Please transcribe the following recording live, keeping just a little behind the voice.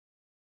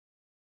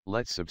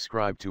Let's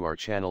subscribe to our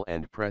channel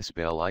and press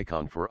bell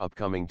icon for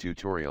upcoming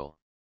tutorial.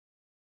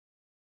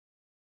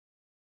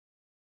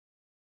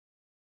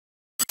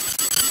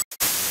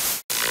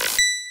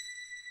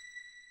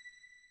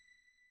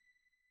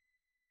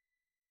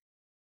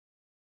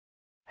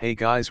 Hey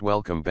guys,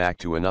 welcome back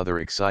to another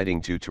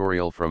exciting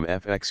tutorial from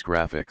FX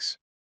Graphix.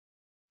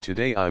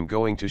 Today I'm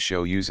going to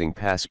show using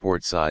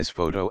passport size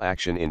photo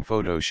action in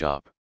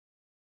Photoshop.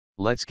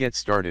 Let's get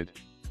started.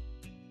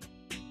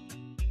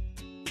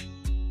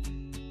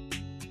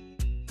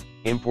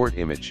 Import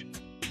image.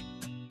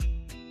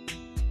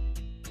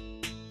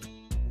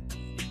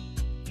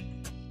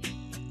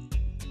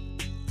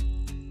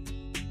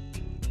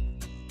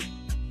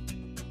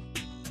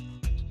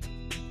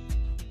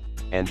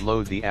 And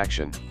load the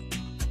action.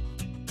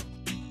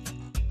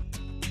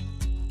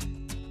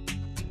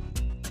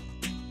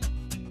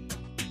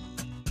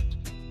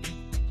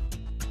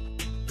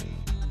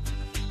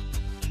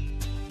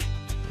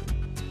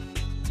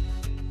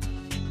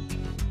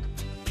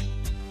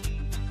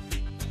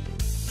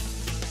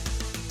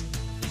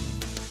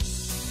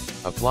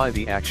 Apply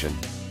the action.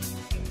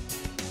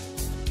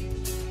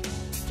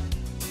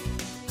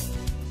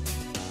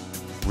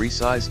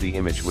 Resize the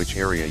image which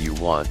area you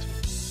want.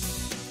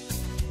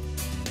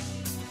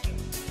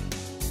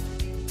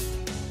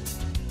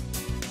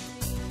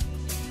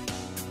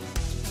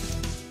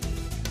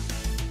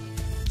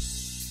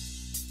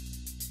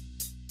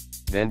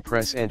 Then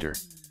press enter.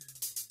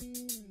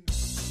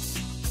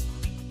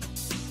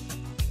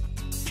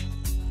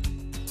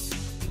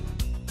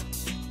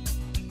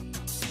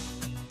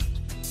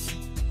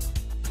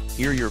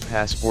 Here your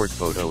passport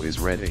photo is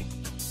ready.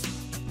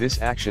 This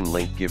action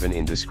link given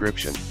in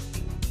description.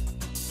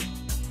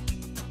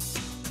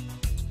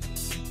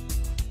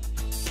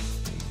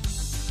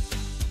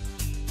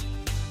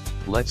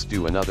 Let's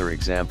do another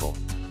example.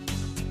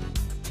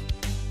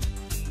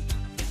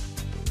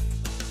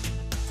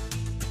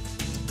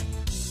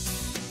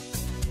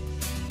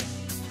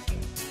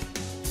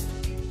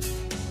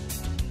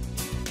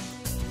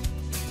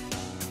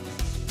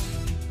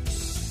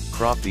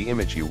 Crop the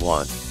image you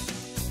want.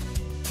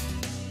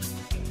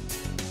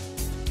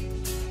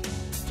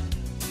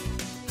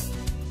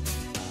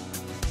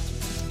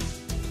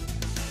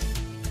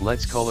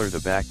 Let's color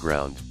the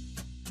background.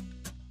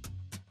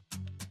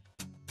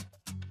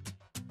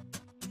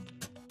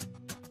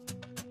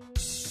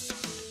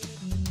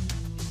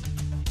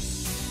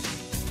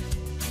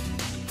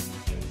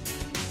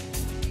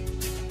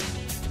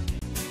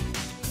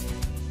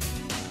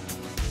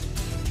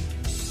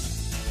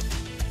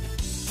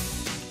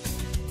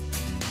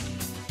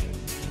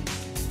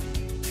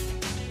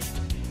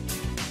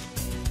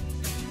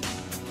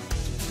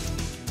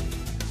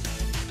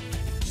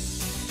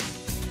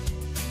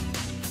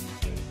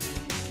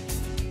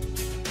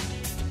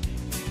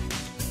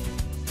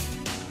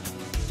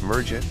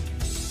 Merge it.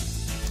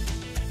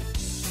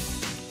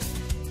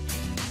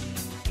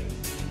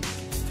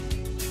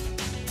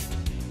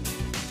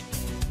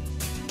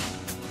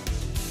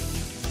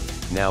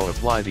 Now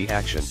apply the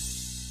action.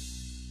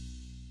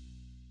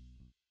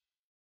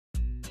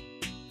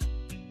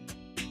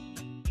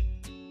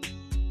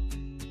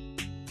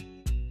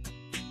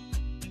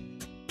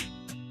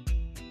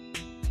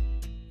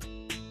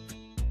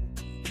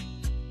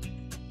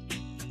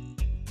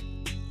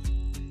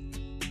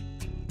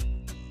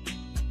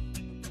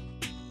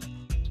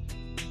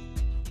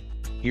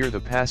 Here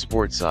the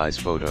passport size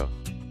photo.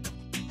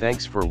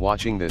 Thanks for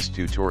watching this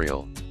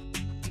tutorial.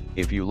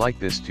 If you like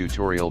this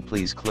tutorial,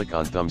 please click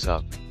on thumbs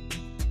up.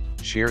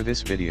 Share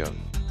this video.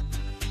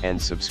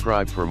 And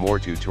subscribe for more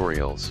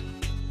tutorials.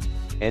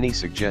 Any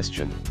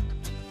suggestion?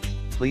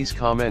 Please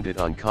comment it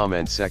on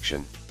comment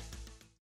section.